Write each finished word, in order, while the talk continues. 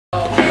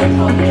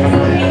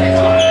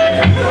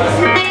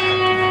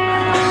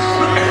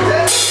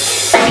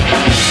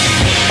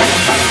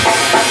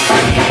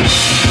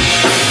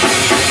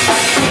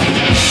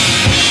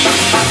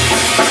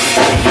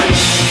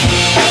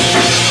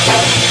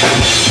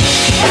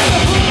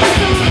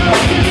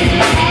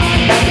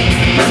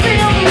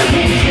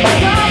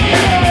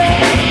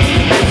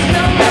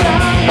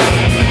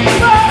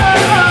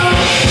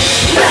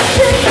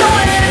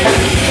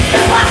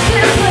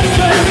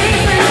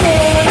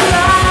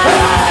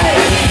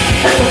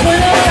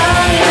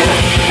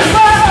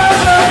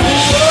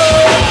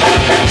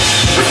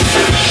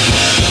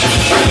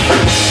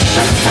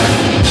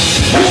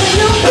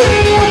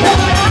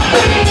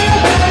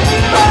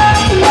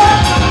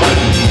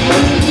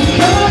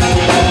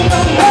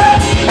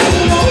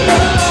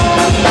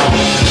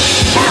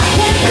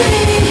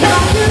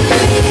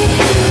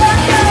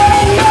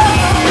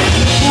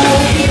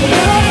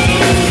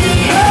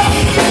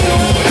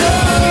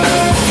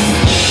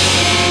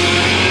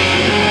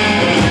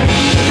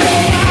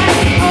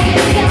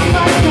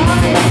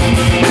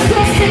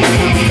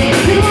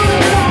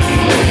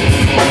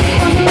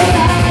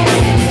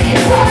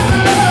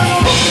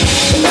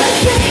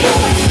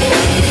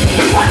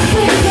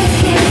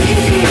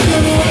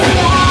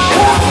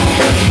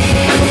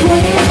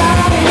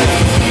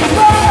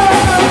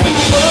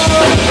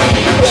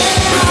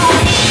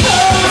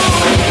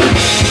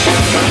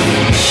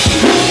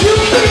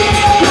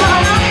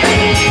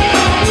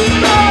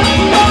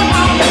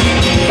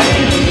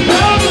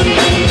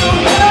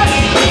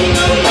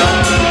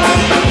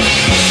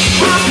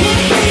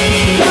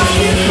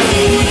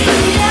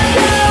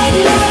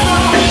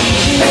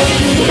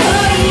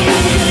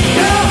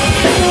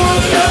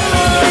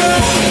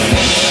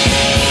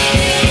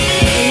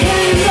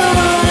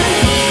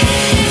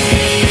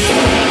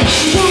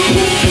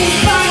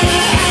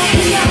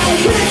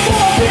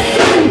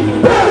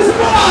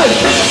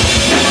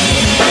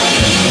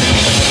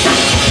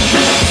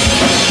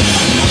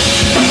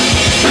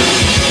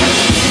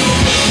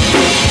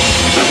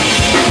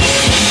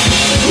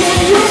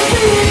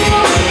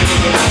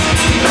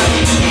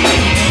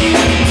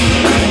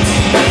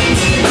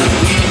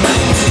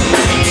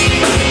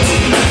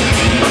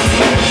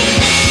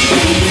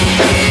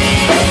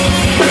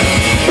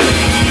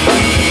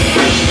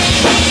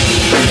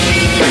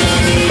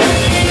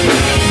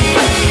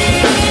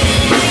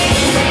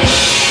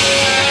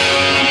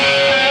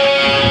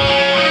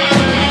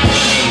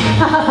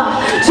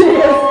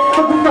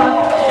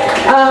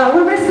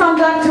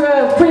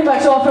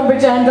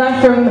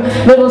From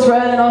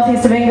Middlesbrough in the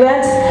northeast of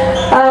England.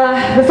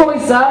 Before we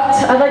start,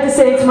 I'd like to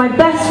say to my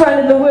best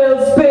friend in the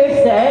world's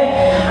birthday,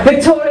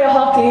 Victoria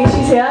Hockey,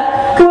 she's here.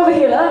 Come over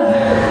here, love.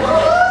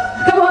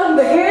 Come on,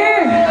 Vicky.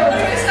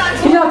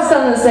 You don't have to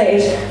stand on the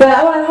stage, but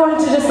I wanted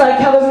to just like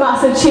have a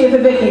massive cheer for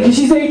Vicky because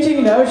she's 18,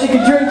 you know, she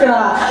could drink and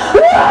that.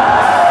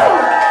 Yeah!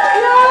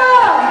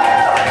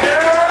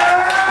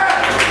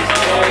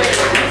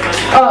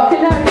 Oh,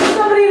 can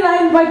somebody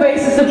lend my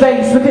bassist a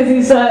bass because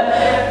he's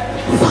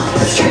fuck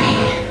the string.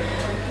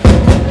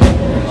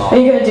 Are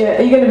you going to do it?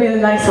 Are you going to be the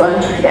nice one?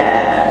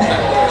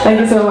 Yeah.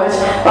 Thank you so much.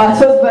 I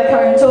suppose I better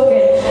carry on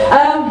talking.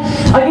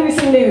 I'll give you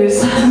some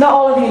news. Not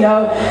all of you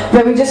know,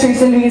 but we just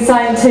recently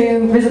signed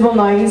to Visible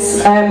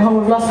Noise, home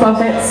of Lost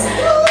Prophets.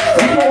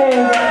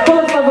 Full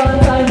of my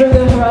Valentine, Bring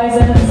the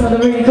Horizon, and some other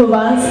really cool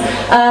bands.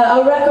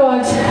 Our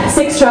record,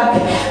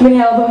 6-track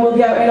mini-album will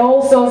be out in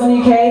all stores in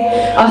the UK,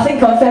 I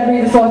think on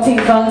February the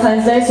 14th,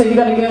 Valentine's Day, so if you've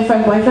got a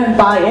girlfriend, boyfriend,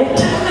 buy it.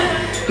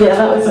 Yeah,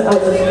 that was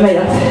made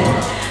up.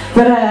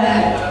 But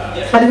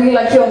I'd really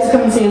like you all to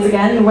come and see us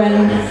again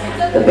when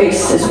the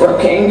bass is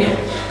working.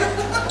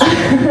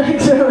 I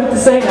don't know what to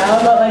say now,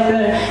 I'm not like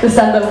the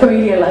stand-up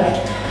comedian like.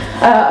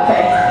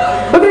 Okay,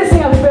 we're going to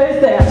sing happy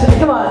birthday actually,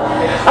 come on.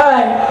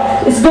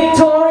 Alright, it's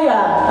Victoria,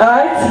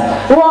 alright?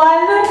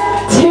 1,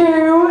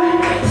 2,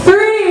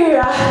 3.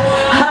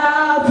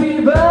 Happy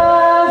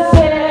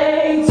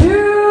birthday to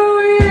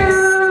you.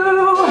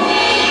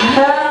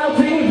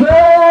 Happy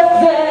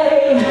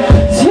birthday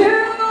to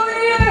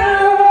you.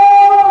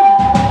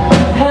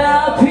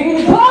 Happy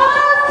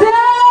birthday,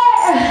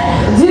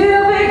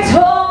 dear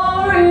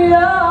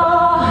Victoria.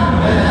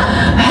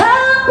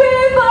 Happy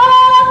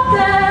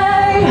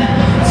birthday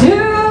to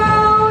you.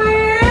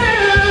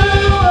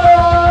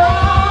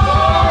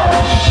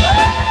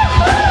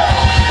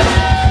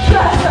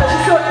 Bless her,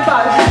 she's so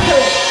embarrassed.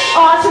 Oh,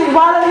 actually,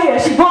 while I'm here,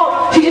 she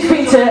just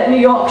been to New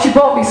York. She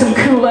bought me some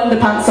cool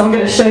underpants, so I'm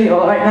going to show you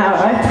all right now,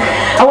 right?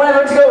 I want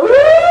everyone to go, woo!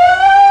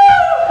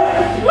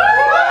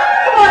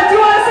 Come on, do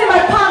you want to see my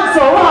pants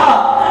or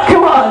what?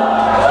 Come on.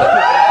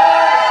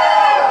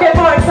 Get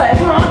more excited.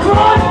 Come on, come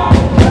on.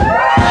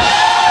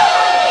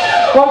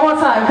 One more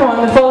time, come on,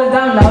 they're falling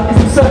down now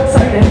because I'm so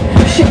excited.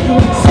 I'm shaking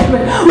with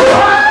excitement.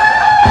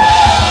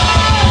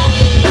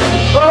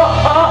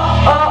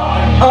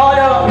 Oh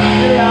no.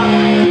 Yeah.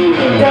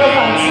 Yellow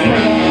pants.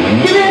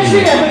 Give me a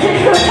cheer for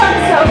taking the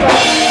pants out.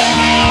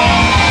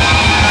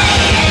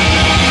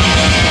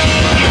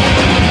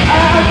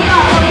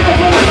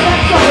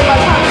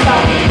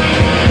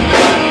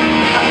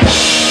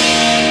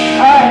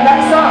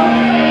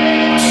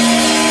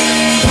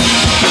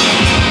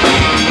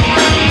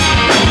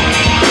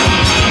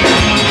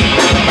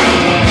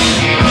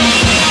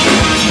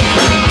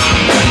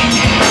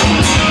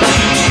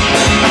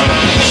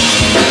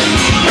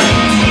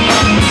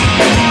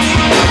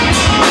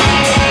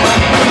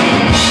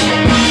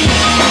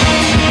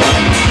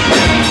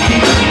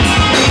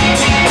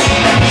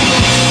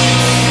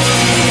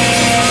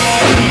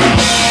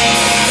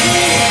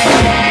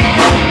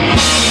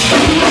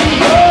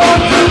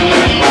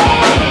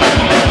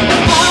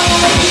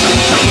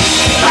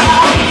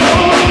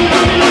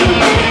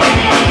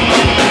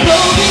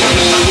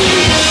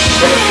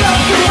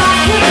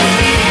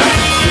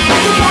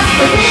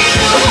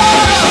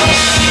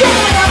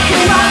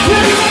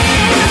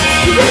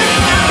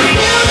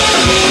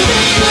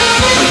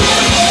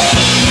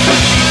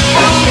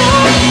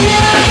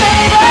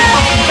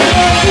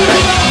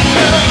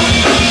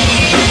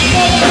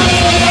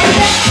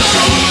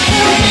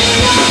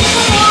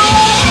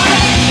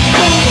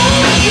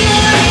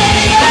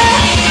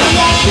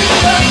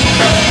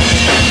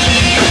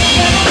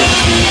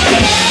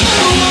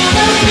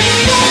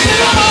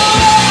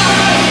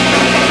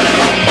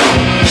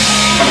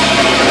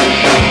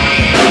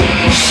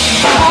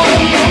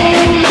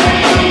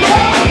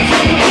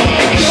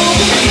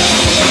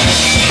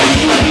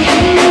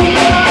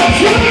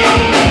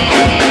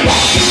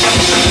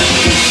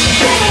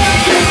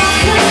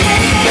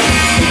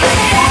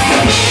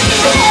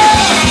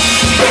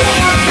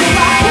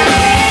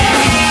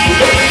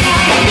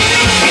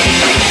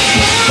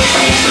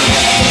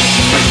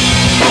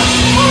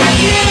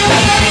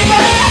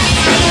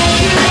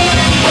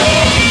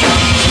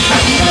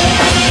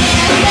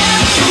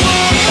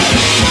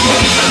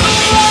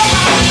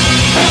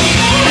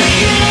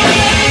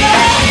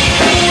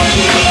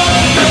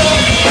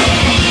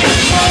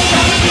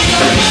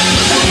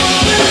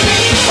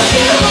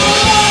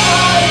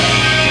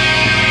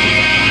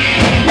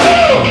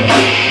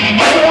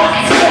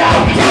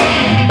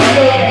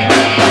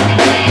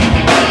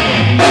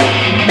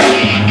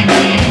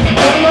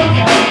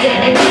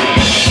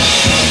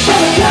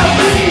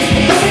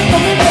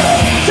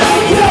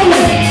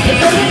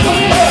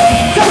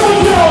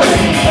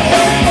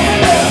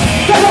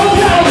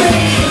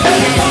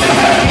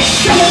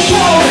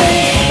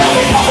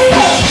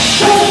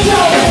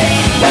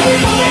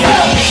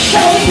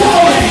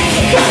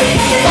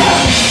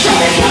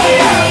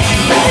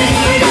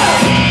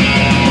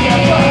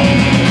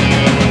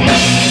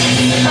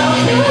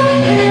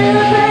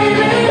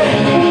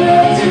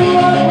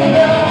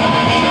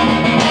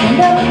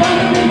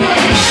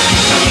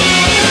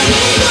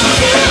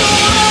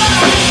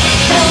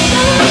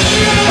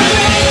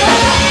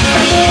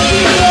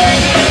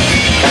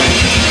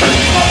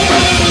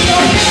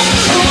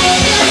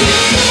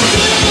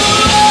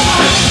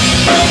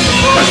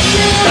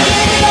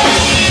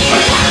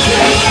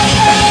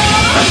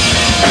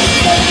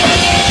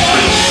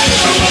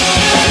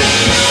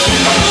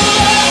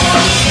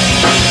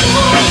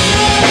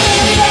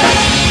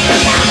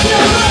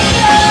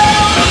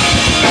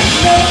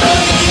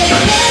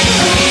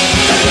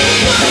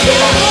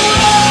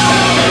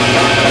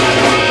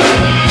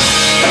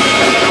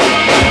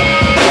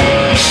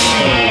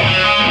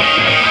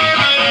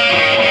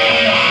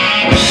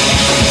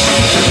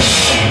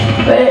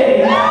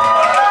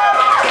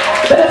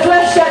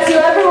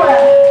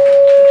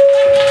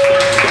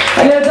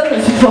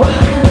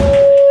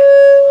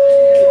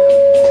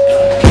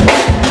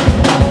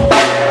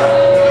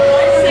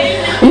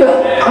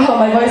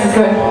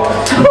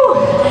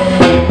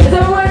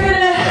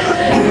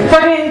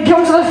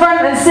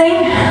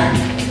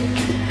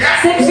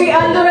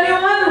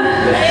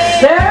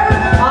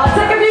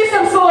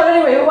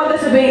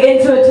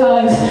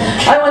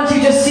 I want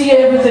you to see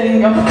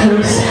everything up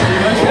close.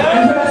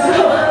 And first of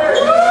all,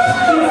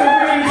 these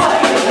are really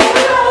tight.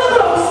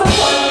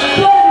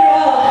 Bloody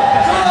hell.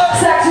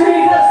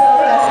 Saxophone, that's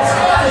not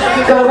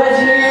right. Go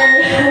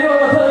Reggie. You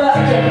want to put it up?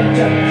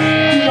 Jump.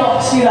 Do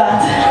not do that.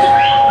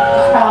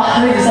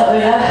 Let me just help you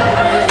there.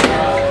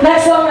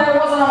 Next song that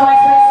wasn't on my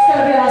face is going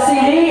to be on a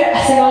CD.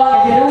 Sing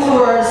along if you know the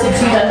words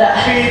 6 feet under.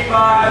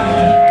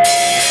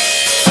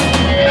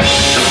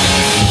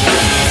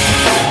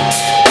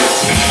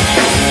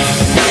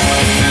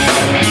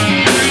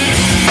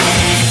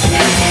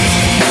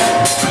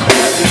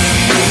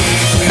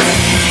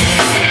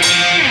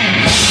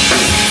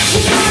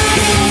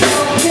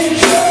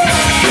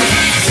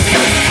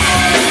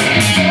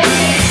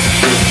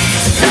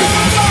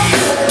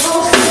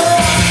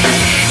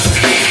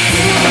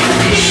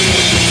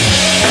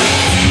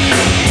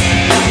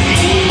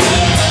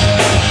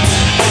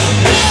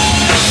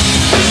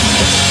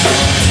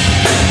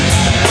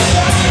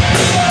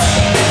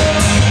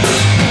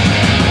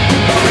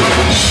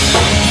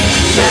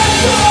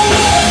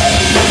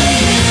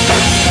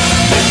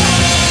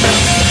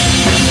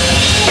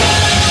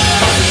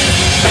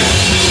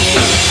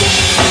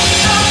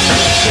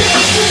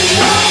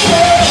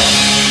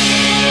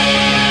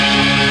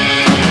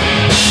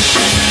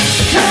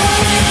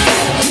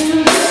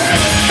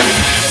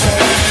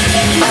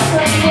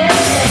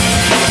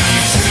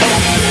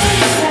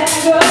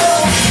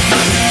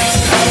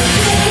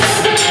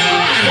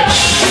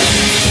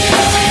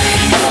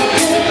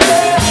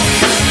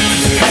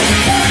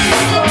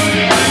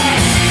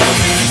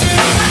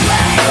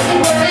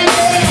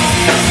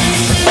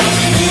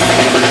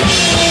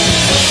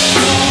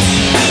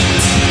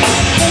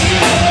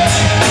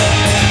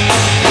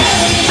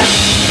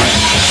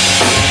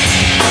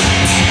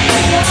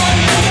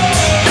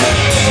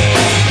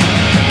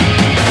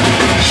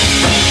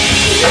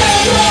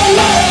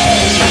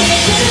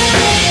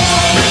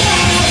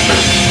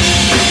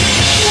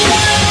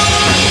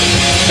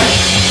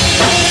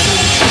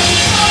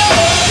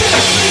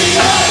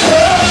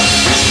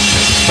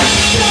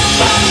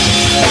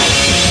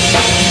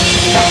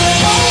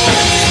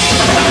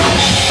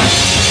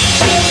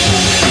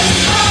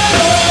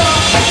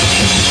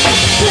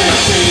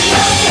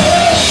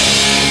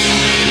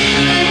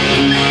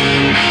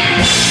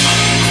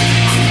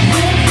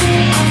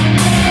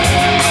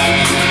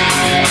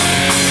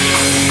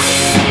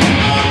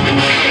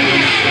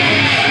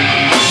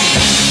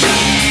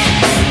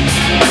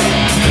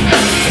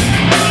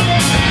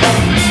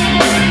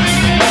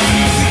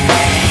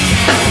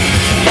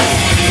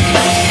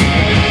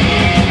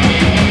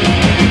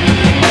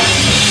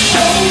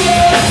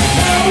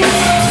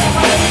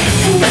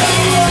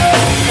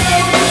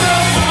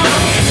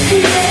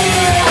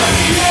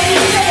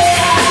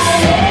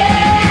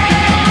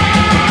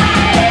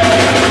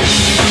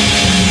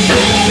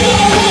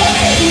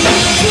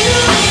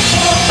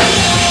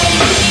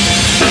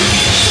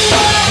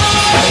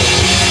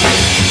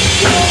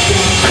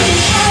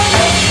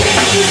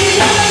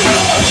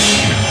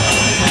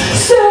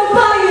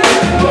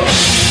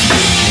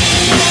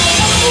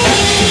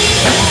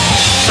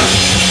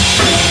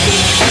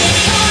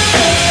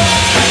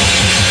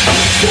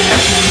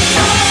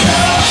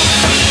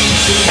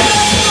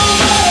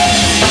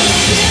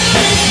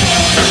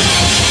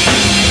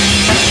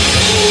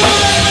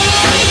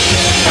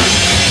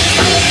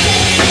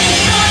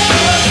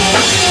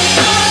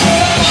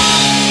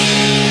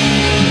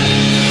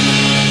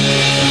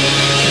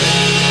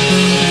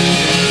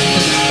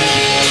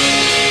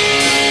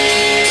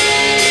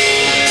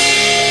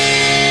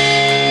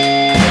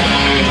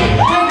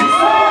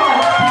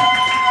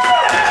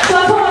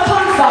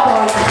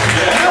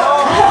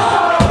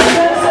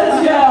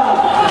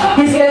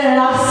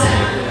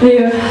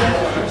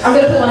 I'm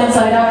going to put one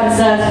inside out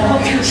instead.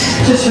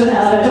 Just for the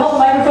hell of it. Hold the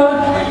microphone.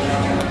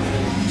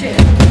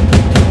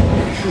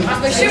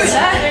 That's my shoes,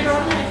 huh?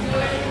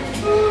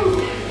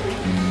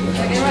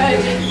 Okay, right.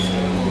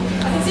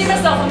 I can see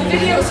myself on the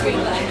video screen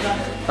there.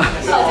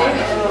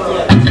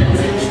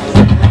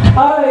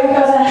 Oh, you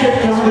guys are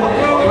tripping on me.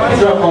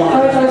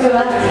 Oh, it's always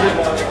that.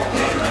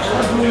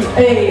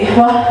 Hey,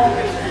 what?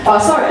 Oh,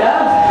 sorry,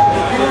 Dad.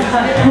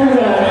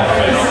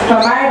 My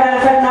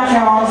bad friend, not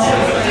yours.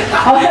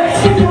 Oh,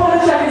 if you want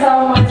to check us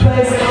out on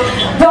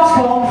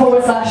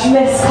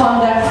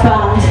MySpace.com/misconduct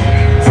band.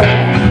 So,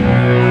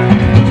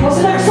 what's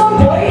the next song,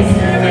 boys?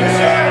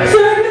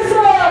 Sing the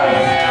song!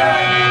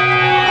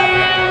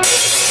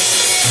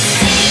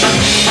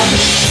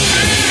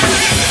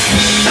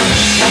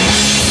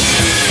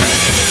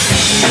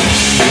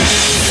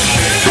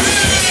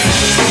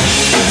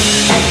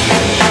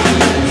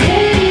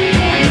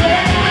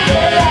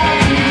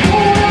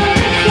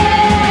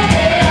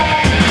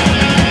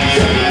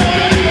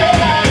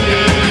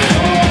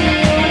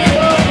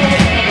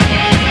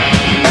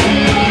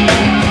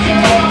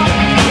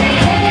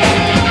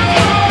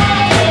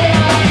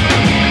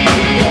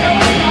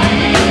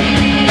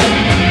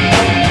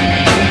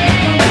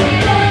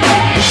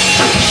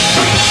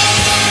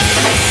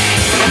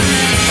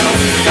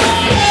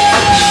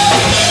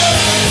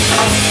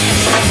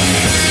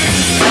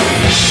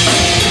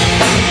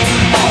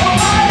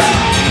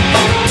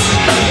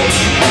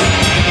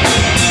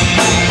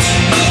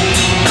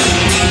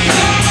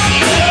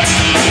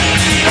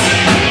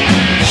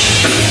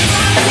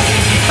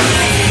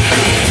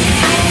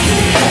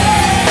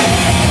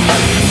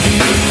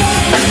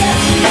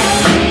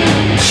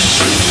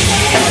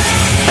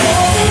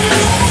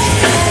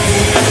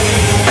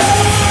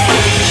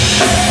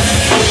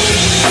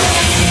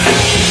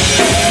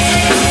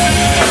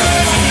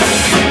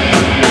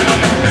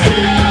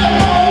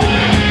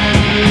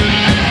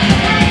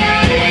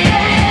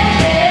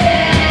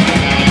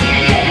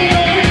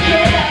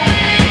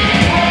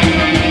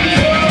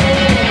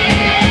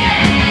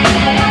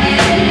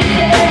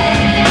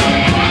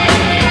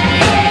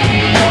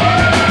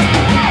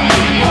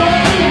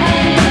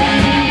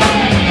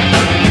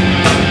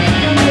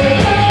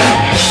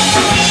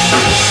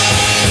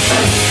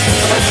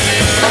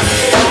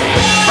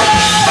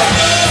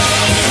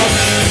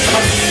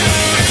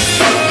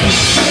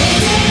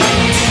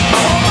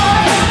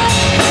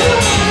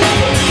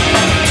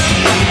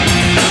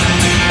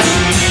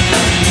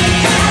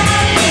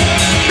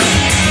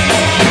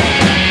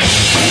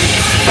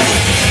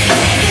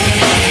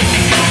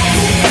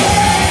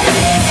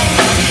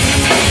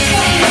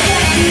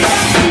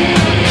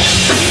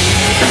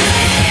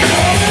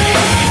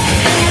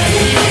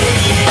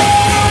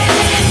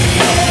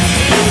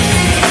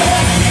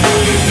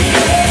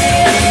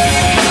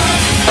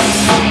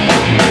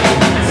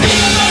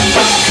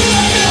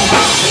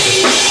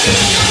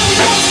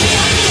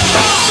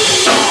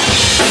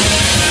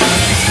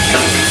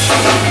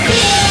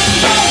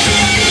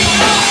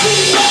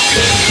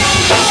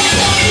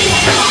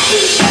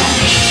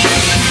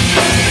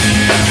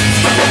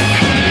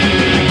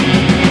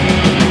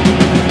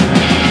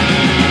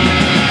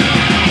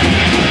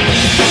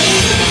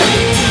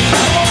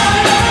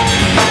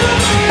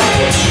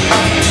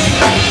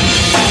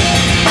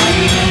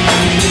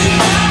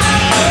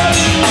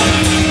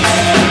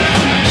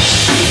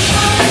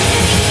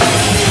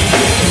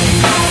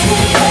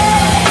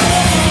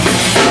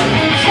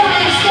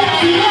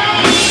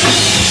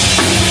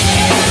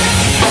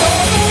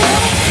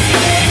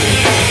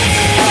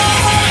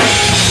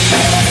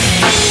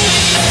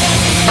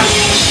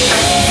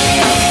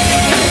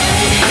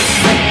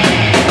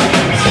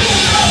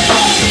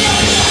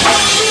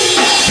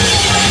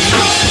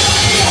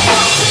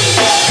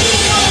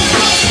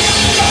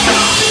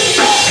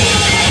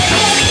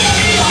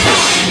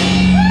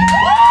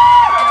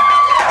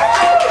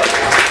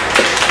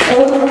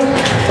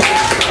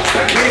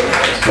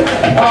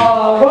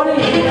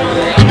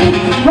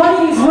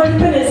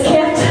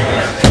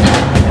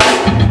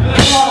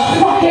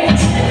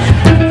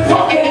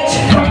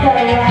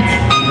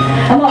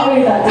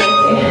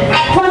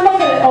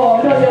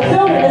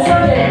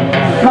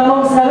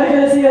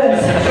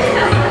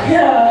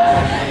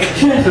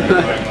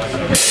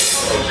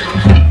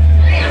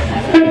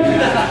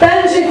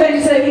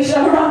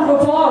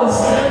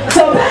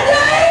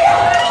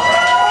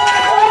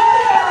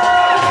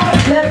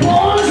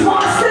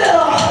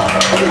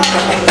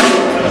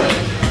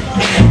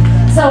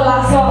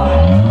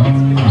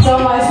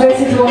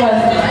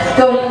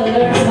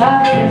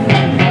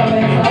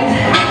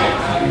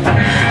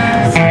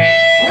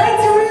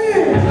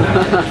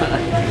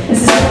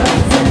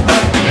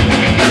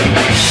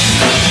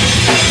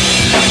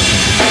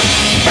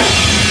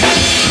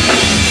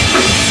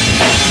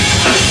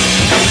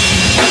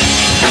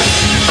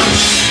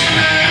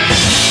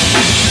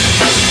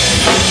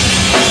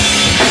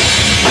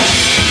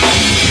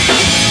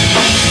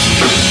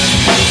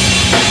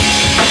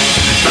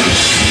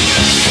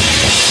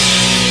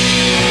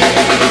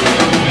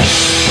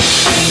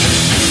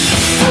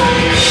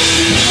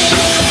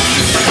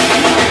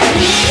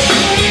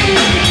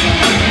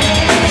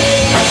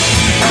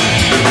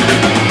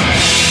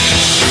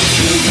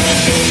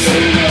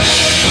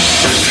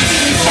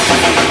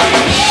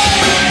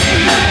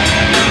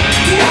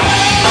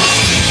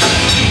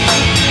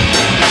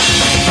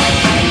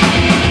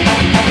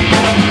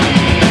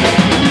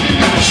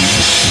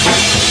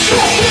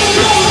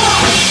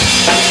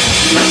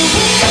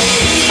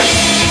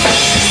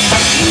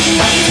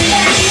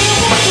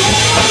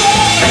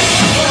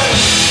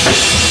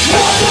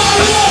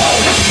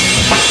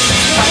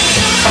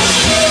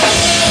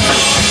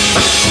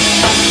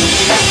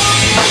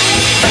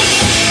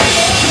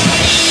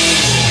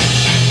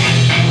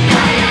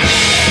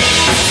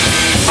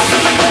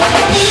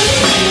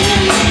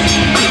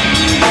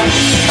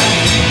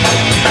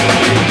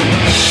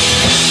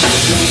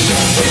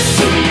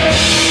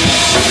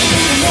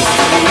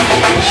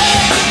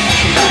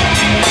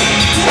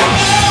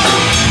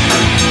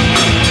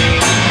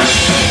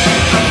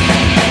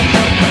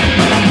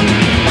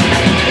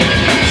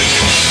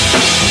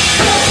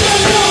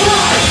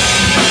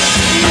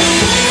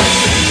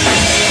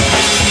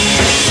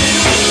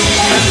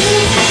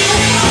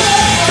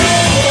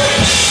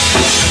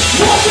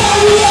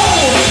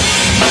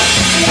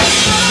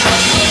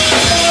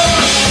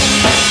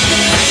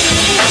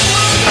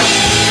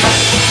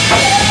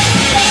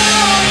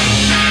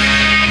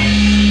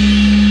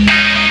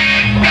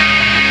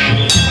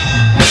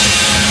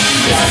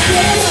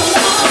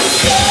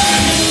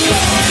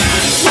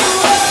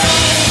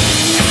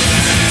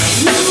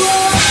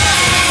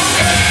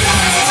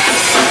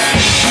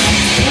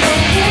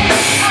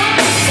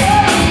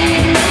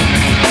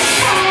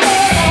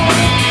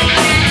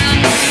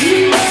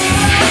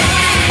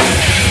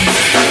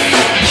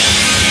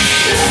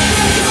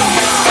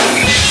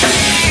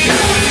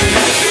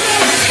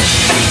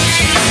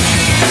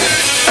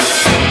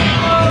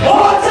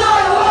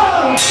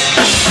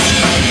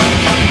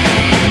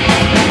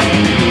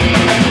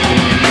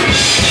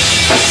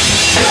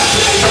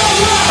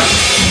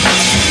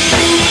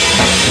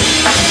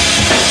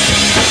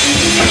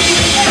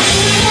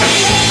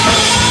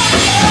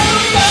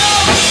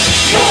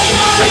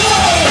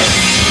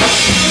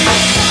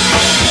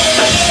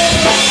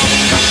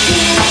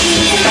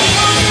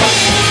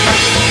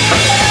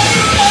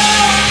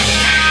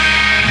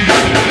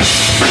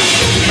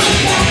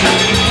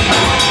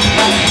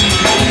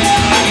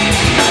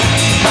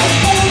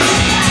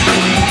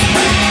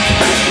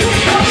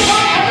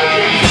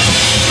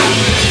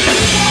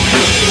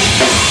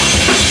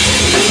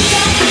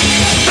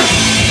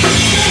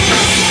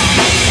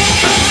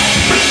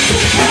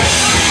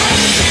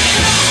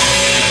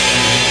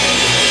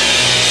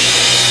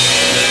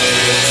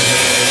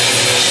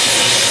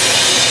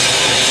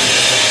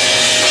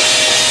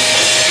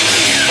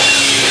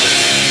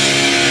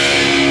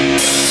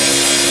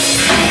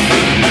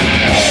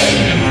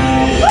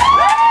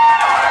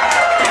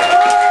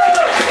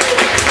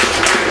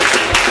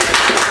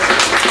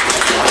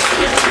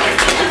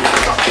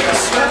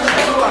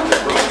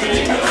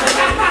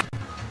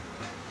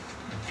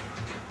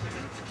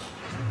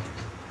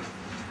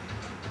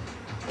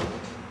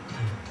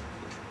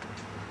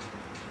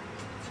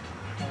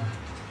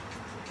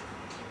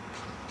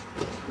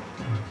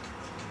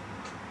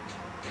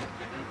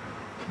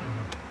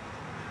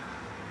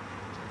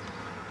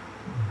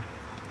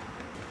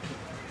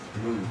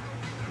 afternoon,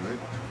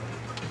 right?